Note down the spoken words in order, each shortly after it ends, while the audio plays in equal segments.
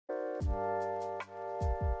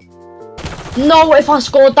No, if I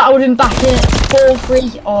scored that, I would have been back in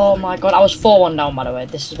 4-3. Oh my god, I was 4-1 down, by the way.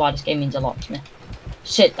 This is why this game means a lot to me.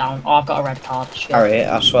 Sit down. Oh, I've got a red card. Shit. Harry,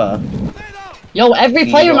 I swear. Yo, every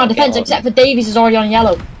player in my defense except for Davies is already on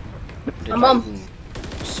yellow. I'm on.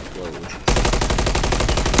 Explode.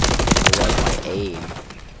 Where's my aim?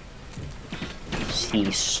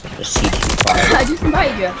 Cease. Just cease. I just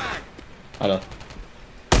invited you. I know.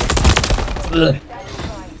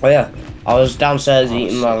 Oh yeah, I was downstairs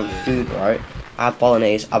eating my food, right? I had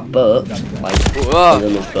bolognese, I burped, like, one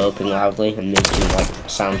was burping loudly and making, like,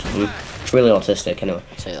 sounds of them. It's really autistic, anyway.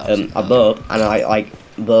 I burp, and I, like,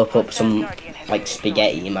 burp up some, like,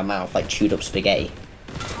 spaghetti in my mouth, like, chewed up spaghetti.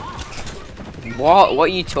 What are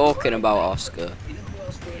you talking about, Oscar?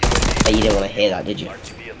 Hey, you didn't want to hear that, did you?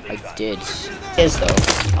 I did. It is, though.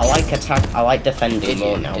 I like defending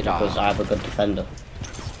more now, because I have a good defender.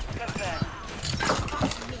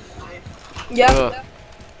 Yeah.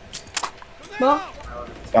 What?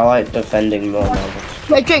 I like defending more now.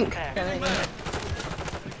 Wait, drink.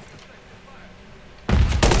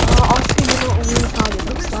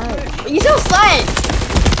 You still slide.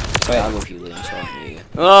 Wait, I love you, Liam. So I knew you.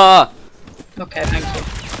 Ah! Okay, thank you.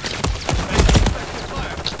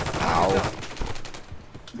 Ow.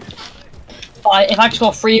 If I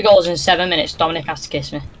score 3 goals in 7 minutes, Dominic has to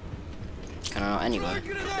kiss me. Anyway.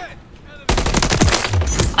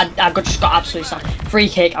 I just got absolutely something. Free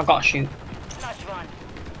kick, I've got to shoot.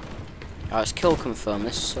 Oh, it's kill confirmed.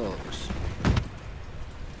 This sucks.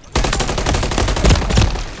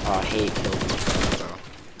 Oh, I hate kill confirmed, bro.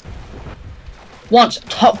 Once,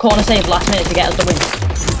 top corner save last minute to get us the win.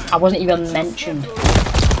 I wasn't even mentioned.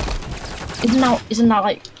 Isn't that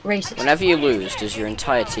like racist? Whenever you lose, does your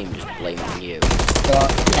entire team just blame it on you?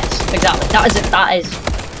 Yes, exactly. That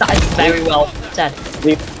is very well said.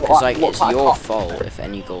 It's like it's your fault if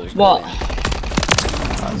any goals go in.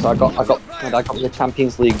 So I got the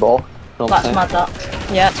Champions League ball. That's mad, that.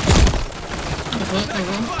 Yeah.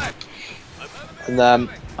 And then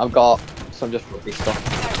I've got some just rugby stuff.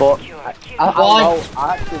 But I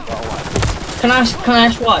actually got one. Can I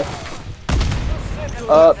ask why?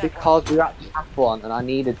 Because we actually had one and I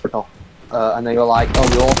needed stuff. And they were like, oh,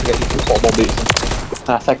 we'll also get you some football boots. And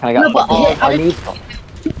I said, can I get no, but I need some.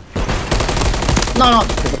 No.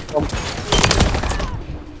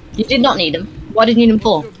 You did not need them. Why did you need them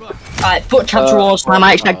for? Alright, foot chapter wars time,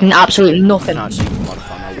 I expecting absolutely nothing. No, so you can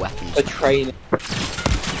modify my weapons. The training.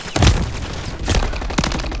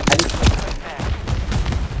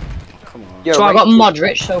 Come on. So I got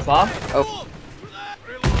Modric so far. Oh.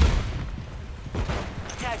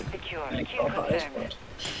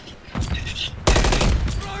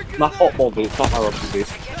 My football boots, not my rugby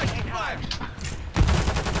boots.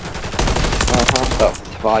 To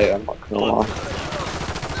buy it, I'm not gonna lie.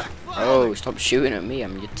 Oh, stop shooting at me,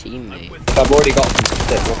 I'm your teammate. I've already got some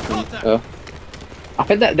stick ones. I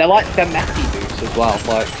think they're like they're messy boots as well,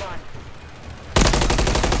 like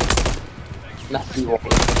messy ones.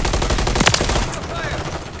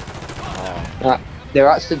 Oh. They're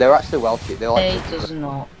actually well cheap. They're like It does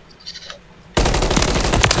not.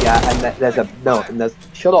 Yeah, and there's a no, and there's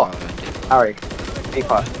shut up, Harry. Be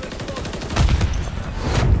quiet.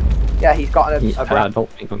 Yeah, he's got a I don't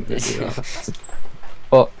think I'm gonna do that.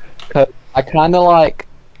 But I kind of like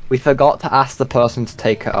we forgot to ask the person to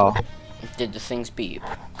take it off. Did the things beep?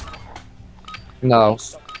 No.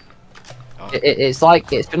 Oh. It's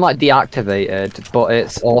like it's been like deactivated, but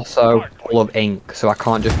it's also full of ink, so I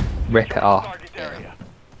can't just rip it off. Yeah.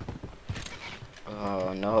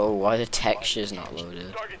 Oh no, why the texture's not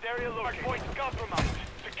loaded?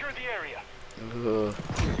 Ugh.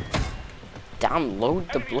 Damn, load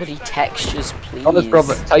the bloody textures, please. Tell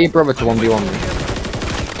your brother to 1v1 me.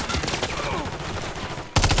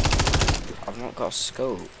 I've not got a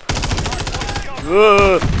scope.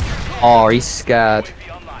 Oh, he's scared.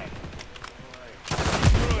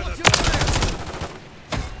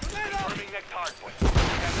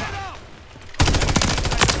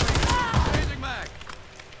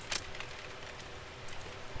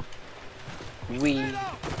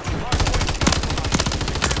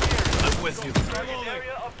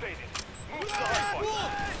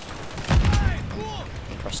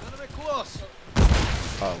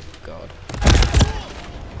 Oh god.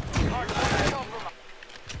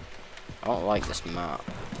 I don't like this map.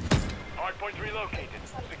 Hardpoint relocated.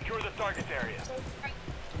 Secure the target area.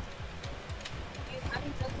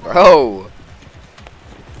 Bro!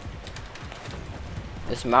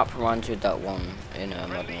 This map reminds me of that one in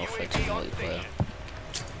Modern Warfare 2 multiplayer.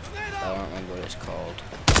 I don't remember what it's called.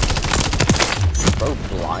 Bro,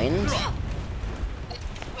 blind?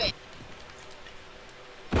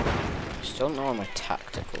 Still don't know why my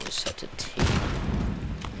tactical is set to T.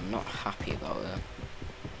 I'm not happy about it.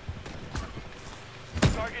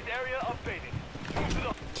 Target area updated. Move to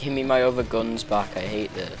the Give me my other guns back, I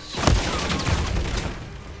hate this.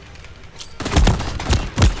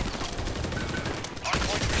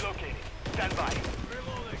 hardpoint relocated. Stand by.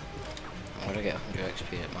 I'm gonna get 100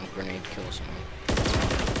 XP at my grenade kill someone.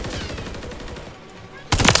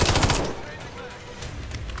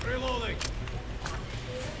 Reloading.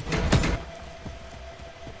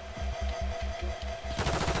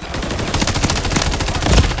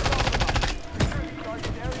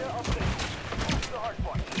 Target area updated. Move to the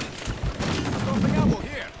hardpoint. Dropping ammo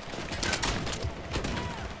here.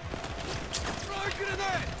 Throwing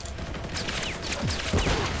grenade.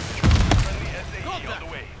 Friendly SAE on the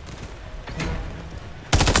way.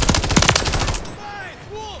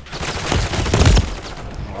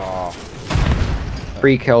 Oh,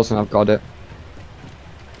 3 kills and I've got it.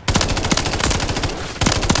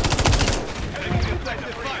 Enemies inside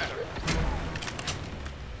the perimeter.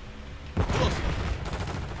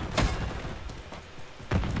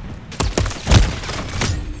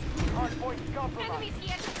 Hardpoint compromised.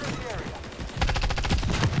 Secure the area.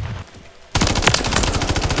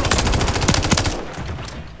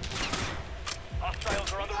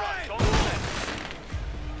 Hostiles are on the run. Don't left.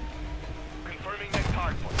 Confirming next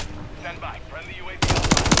hardpoint. Stand by. Friendly UAV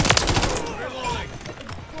online. Reloading.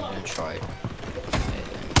 I'm gonna try it.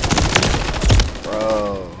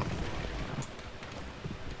 Bro.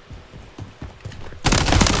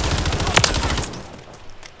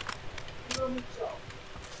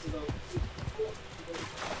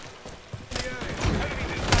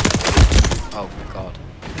 Oh god.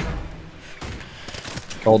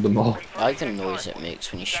 Killed them all. I like the noise it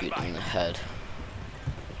makes when you shoot them in the head.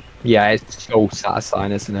 Yeah, it's so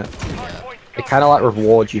satisfying, isn't it? Yeah. It kind of like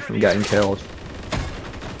rewards you from getting killed.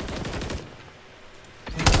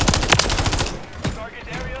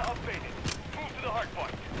 Target area updated. Move to the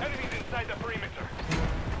hardpoint. Enemies inside the perimeter.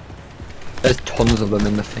 There's tons of them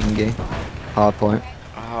in the thingy. Hardpoint.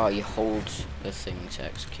 Ah, you hold the thing to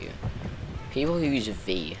execute. People who use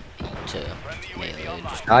V to melee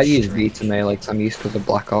just I use V to melee because I'm used to the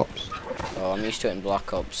Black Ops. Oh, I'm used to it in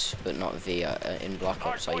Black Ops, but not V. In Black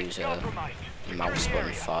Ops, I use a mouse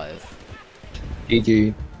button 5. GG.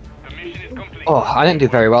 The mission is complete. Oh, I didn't do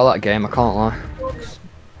very well that game, I can't lie.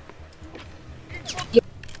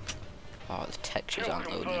 Oh, the textures aren't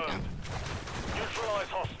loading again. Neutralize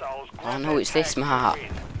hostiles. Oh no, it's this map.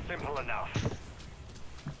 Simple enough.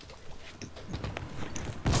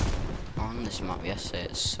 On this map yesterday,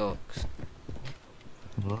 it sucks.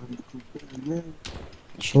 You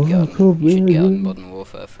should get on Modern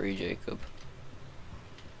Warfare 3, Jacob.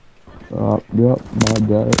 Yep, my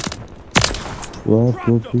bad. What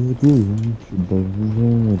would you do?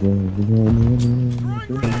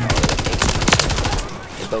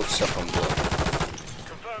 They both suck on blood.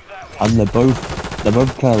 Confirm that one. And they're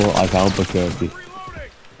both kind of look like Albuquerque.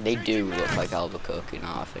 They do look like Albuquerque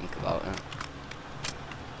now I think about it.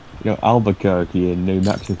 You know, Albuquerque in New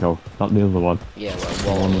Mexico, not the other one. Yeah, The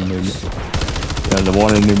well, one in New Wallace. Yeah, the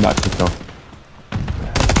one in New Mexico.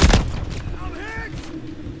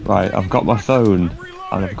 Right, I've got my phone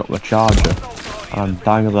and I've got my charger. And I'm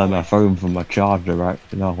dangling my phone from my charger right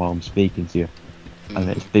now while I'm speaking to you. And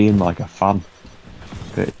it's being like a fan.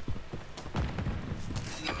 But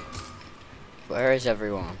Where is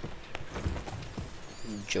everyone?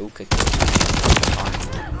 Joker.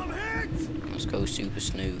 Let's go Super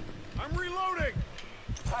Snoop. I'm reloading.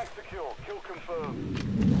 Tag secure. Kill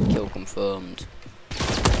confirmed. Kill confirmed.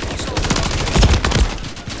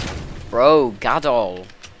 Bro, Gadol.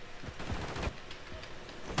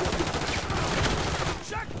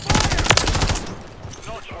 Check fire.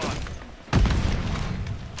 Notch one.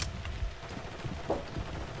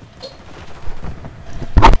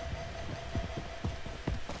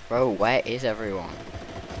 Bro, where is everyone?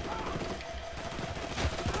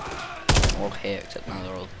 All here except now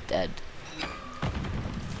they're all dead.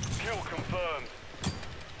 Kill confirmed.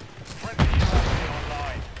 Friendly UAV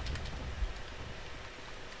online.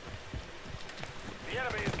 The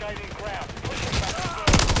enemy is gaining ground. Pushing back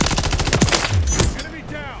confirmed. Enemy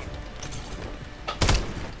down.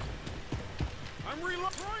 I'm reloading.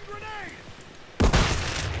 Throwing grenade.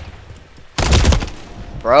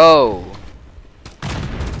 Bro!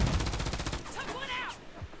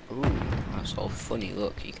 Ooh, that's all funny.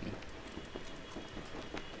 Look, you can.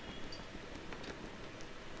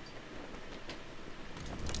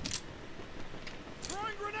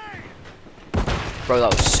 Throwing grenade. Bro,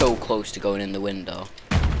 that was so close to going in the window.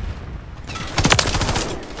 That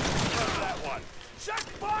one. Check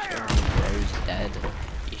fire. Bro's dead.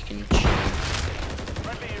 You can chill.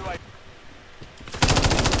 UAV.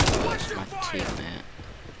 That's my teammate.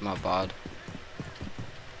 My bad.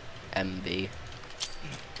 MB.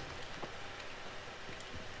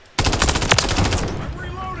 I'm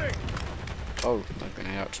reloading. Oh, my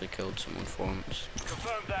grenade actually killed someone for once.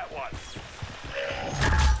 Confirm that one.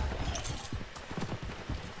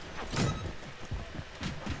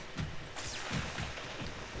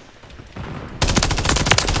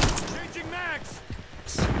 Changing mags.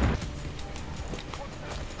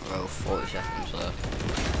 Oh, 40 seconds left.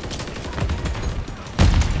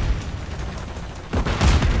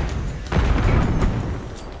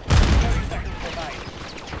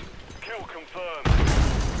 Kill confirmed.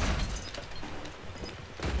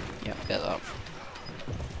 Yep, get that.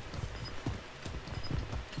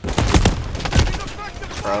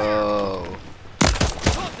 Bro.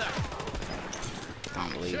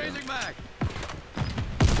 Can't believe it.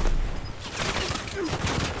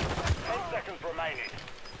 10 seconds remaining.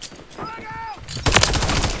 Frag out!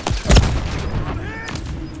 I'm hit!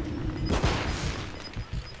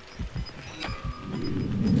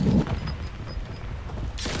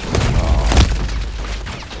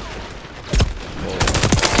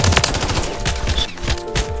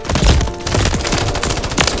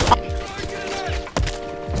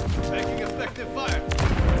 Taking effective fire.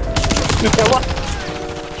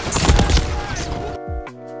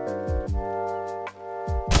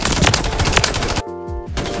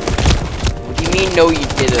 What do you mean, no you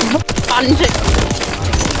didn't?